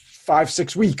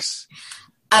 5-6 weeks.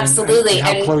 Absolutely. And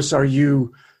how close are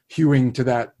you hewing to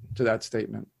that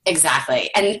statement? Exactly.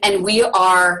 And we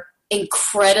are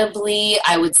incredibly,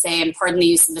 I would say, and pardon the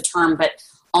use of the term, but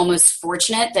almost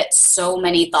fortunate that so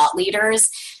many thought leaders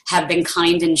have been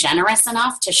kind and generous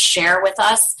enough to share with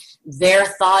us their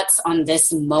thoughts on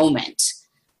this moment.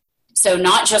 So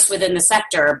not just within the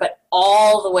sector, but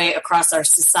all the way across our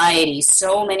society,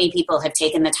 so many people have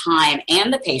taken the time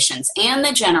and the patience and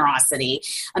the generosity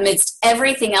amidst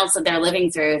everything else that they're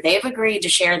living through. They've agreed to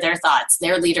share their thoughts,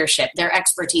 their leadership, their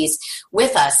expertise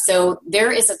with us. So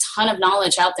there is a ton of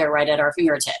knowledge out there right at our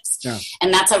fingertips. Yeah.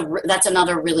 And that's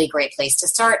another really great place to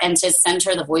start and to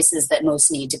center the voices that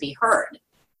most need to be heard.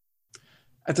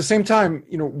 At the same time,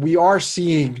 we are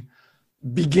seeing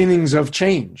beginnings of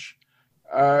change.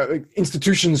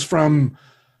 Institutions from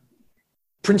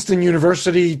Princeton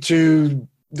University to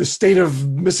the state of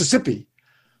Mississippi.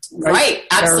 Right,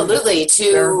 absolutely.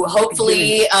 To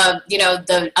hopefully,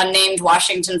 the unnamed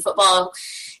Washington football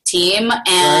team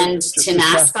and to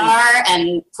NASCAR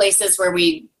and places where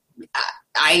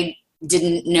I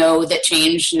didn't know that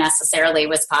change necessarily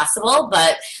was possible,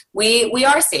 but we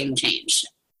are seeing change.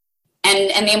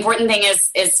 And the important thing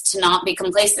is to not be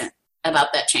complacent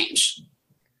about that change.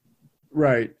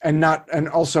 Right. And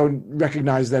also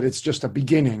recognize that it's just a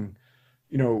beginning,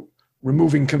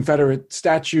 removing Confederate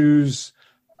statues,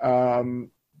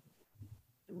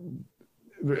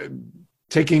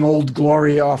 taking Old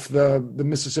Glory off the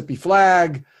Mississippi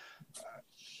flag.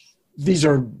 These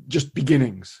are just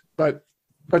beginnings, but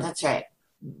that's right.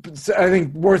 I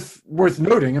think worth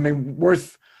noting,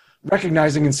 worth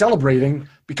recognizing and celebrating,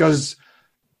 because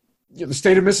the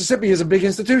state of Mississippi is a big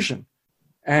institution.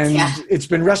 And it's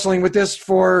been wrestling with this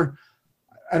for,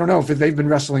 I don't know if they've been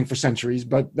wrestling for centuries,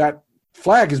 but that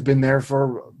flag has been there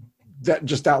for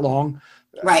that long.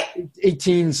 Right.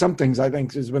 18 somethings, I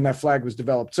think, is when that flag was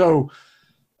developed. So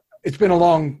it's been a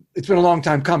long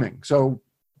time coming. So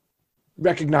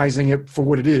recognizing it for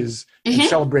what it is and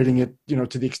celebrating it,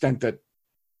 to the extent that,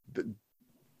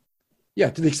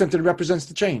 it represents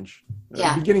the change,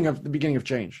 the beginning of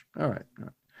change. All right.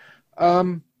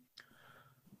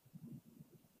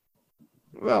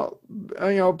 Well,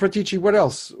 Pratici, what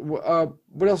else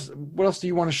do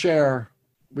you want to share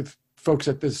with folks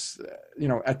at this,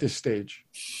 at this stage?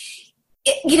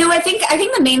 I think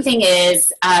the main thing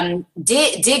is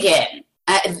dig in.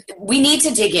 We need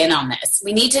to dig in on this.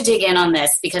 We need to dig in on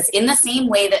this because in the same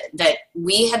way that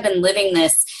we have been living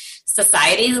this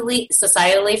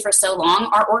societally for so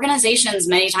long, our organizations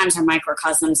many times are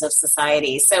microcosms of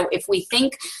society. So if we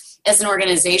think as an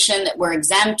organization that we're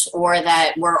exempt or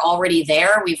that we're already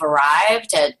there, we've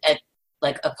arrived at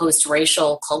like a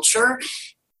post-racial culture,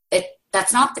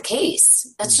 that's not the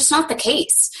case. That's just not the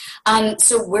case.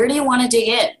 So where do you want to dig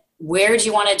in? Where do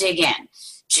you want to dig in?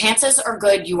 Chances are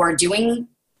good you are doing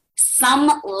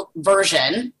some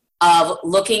version of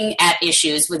looking at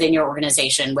issues within your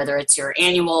organization, whether it's your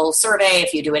annual survey,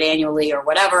 if you do it annually or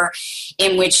whatever,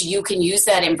 in which you can use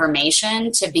that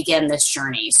information to begin this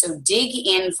journey. So dig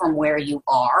in from where you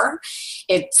are.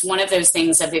 It's one of those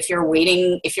things of if you're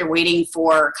waiting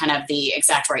for kind of the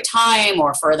exact right time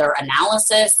or further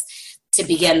analysis to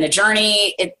begin the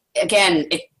journey,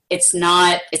 it's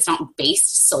not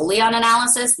based solely on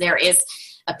analysis. There is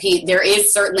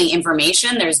certainly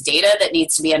information, there's data that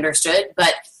needs to be understood,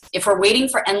 but if we're waiting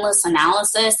for endless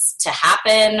analysis to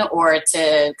happen or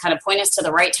to kind of point us to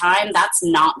the right time, that's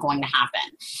not going to happen.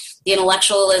 The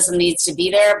intellectualism needs to be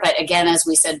there, but again, as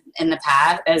we said in the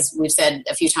past, as we've said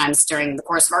a few times during the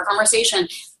course of our conversation,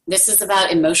 this is about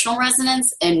emotional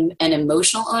resonance and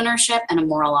emotional ownership and a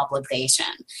moral obligation.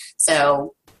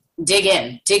 So dig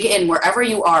in wherever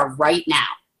you are right now.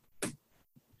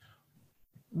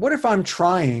 What if I'm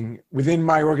trying within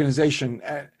my organization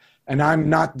and I'm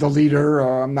not the leader,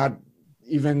 or I'm not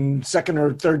even second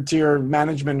or third tier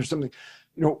management or something?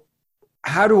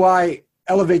 How do I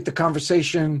elevate the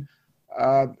conversation?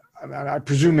 I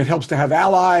presume it helps to have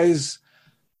allies.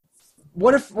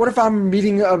 What if I'm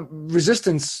meeting a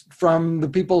resistance from the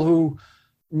people who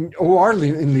are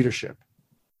in leadership?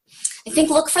 I think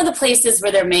look for the places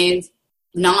where there may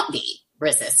not be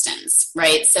resistance,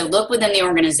 right? So look within the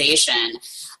organization.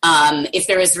 If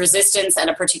there is resistance at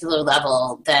a particular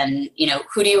level, then,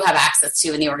 who do you have access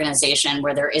to in the organization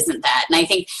where there isn't that? And I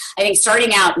think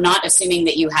starting out, not assuming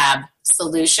that you have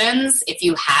solutions, if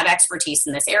you have expertise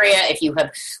in this area, if you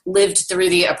have lived through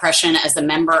the oppression as a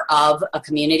member of a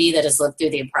community that has lived through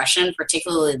the oppression,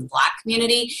 particularly the Black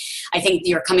community, I think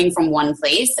you're coming from one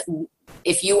place.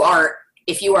 If you are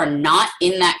not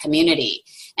in that community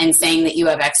and saying that you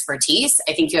have expertise,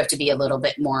 I think you have to be a little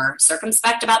bit more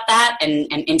circumspect about that and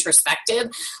introspective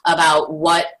about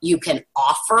what you can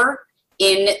offer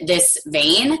in this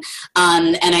vein.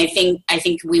 And I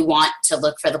think we want to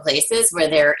look for the places where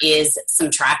there is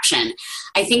some traction.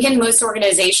 I think in most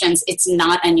organizations, it's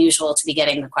not unusual to be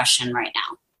getting the question right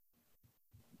now.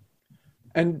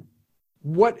 And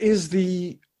what is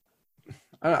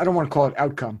I don't want to call it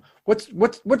outcome.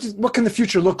 What can the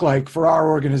future look like for our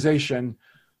organization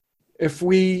if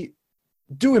we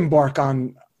do embark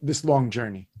on this long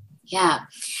journey? Yeah.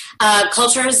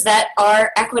 Cultures that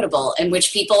are equitable, in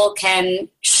which people can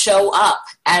show up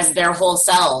as their whole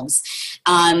selves,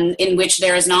 in which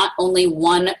there is not only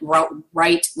one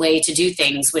right way to do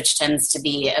things, which tends to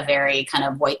be a very kind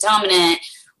of white dominant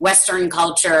Western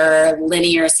culture,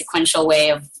 linear, sequential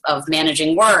way of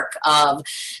managing work, of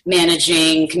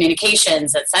managing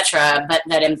communications, etc. But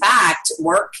that in fact,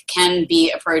 work can be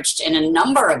approached in a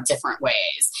number of different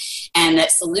ways, and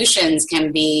that solutions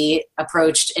can be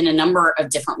approached in a number of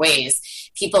different ways.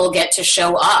 People get to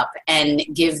show up and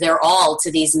give their all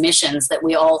to these missions that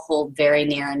we all hold very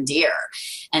near and dear.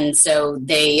 And so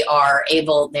they are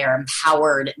able, they're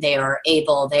empowered, they are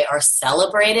able, they are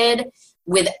celebrated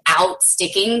without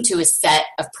sticking to a set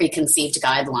of preconceived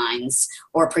guidelines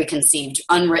or preconceived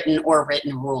unwritten or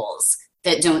written rules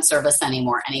that don't serve us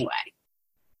anymore anyway.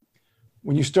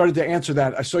 When you started to answer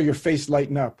that, I saw your face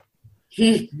lighten up.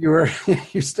 I don't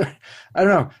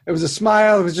know. It was a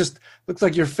smile. It was just, looks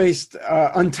like your face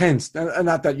untensed.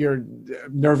 Not that you're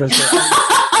nervous.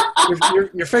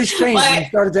 Your face changed when you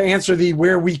started to answer the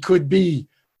where we could be.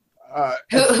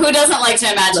 Who doesn't like to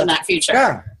imagine that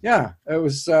future? Yeah. It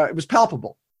was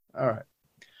palpable. All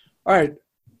right.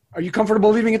 Are you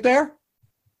comfortable leaving it there?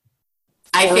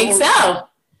 I think so.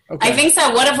 Okay. I think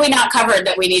so. What have we not covered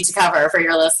that we need to cover for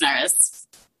your listeners?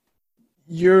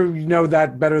 You know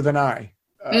that better than I.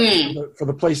 For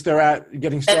the place they're at,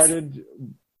 getting started.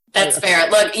 That's fair.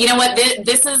 Look, you know what?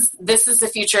 This is the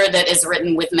future that is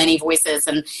written with many voices,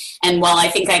 and while I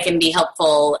think I can be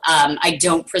helpful, I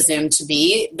don't presume to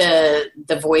be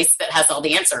the voice that has all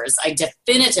the answers. I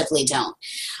definitively don't.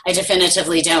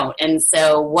 And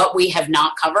so what we have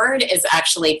not covered is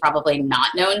actually probably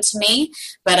not known to me,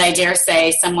 but I dare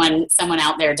say someone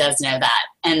out there does know that,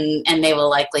 and they will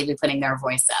likely be putting their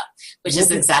voice up, which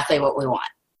is exactly what we want.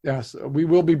 Yes, we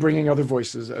will be bringing other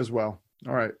voices as well.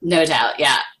 All right. No doubt,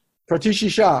 yeah. Pratishi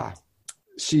Shah,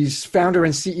 she's founder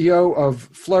and CEO of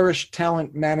Flourish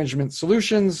Talent Management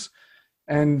Solutions,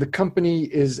 and the company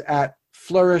is at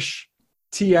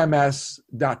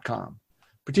flourishtms.com.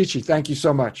 Pratishi, thank you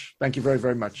so much. Thank you very,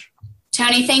 very much.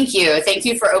 Tony, thank you. Thank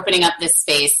you for opening up this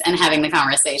space and having the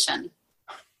conversation.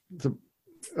 It's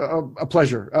a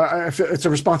pleasure. It's a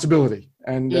responsibility,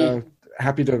 and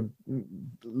happy to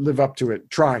live up to it.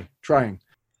 Trying.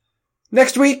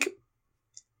 Next week,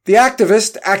 The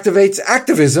Activist activates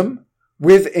activism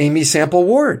with Amy Sample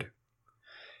Ward.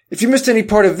 If you missed any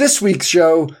part of this week's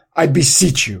show, I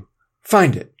beseech you,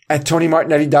 find it at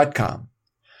TonyMartignetti.com.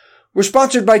 We're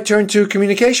sponsored by Turn 2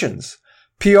 Communications,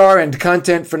 PR and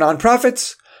content for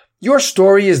nonprofits. Your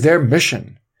story is their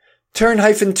mission.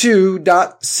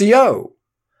 Turn-2.co.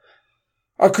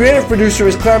 Our creative producer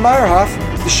is Claire Meyerhoff.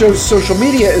 The show's social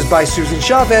media is by Susan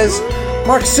Chavez.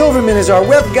 Mark Silverman is our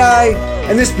web guy,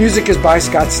 and this music is by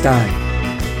Scott Stein.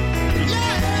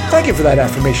 Thank you for that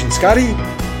affirmation, Scotty.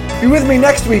 Be with me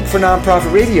next week for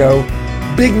Nonprofit Radio,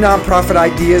 big nonprofit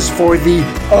ideas for the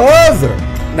other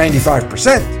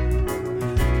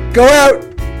 95%. Go out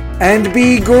and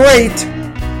be great.